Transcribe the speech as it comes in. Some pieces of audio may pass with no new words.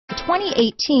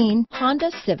2018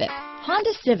 Honda Civic.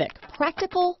 Honda Civic,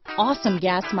 practical, awesome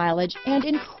gas mileage, and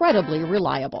incredibly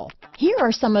reliable. Here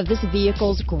are some of this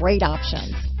vehicle's great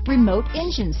options: remote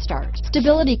engine start,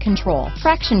 stability control,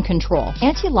 traction control,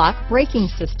 anti-lock braking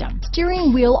system,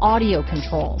 steering wheel audio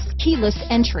controls, keyless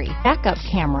entry, backup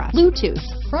camera, Bluetooth,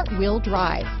 front wheel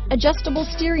drive, adjustable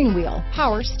steering wheel,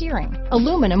 power steering,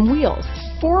 aluminum wheels,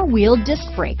 four-wheel disc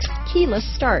brakes, keyless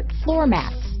start, floor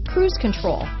mats, cruise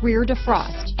control, rear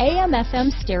defrost, AM/FM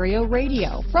stereo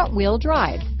radio, front wheel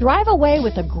drive. Drive away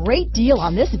with a great deal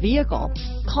on this vehicle.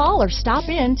 Call or stop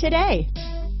in today.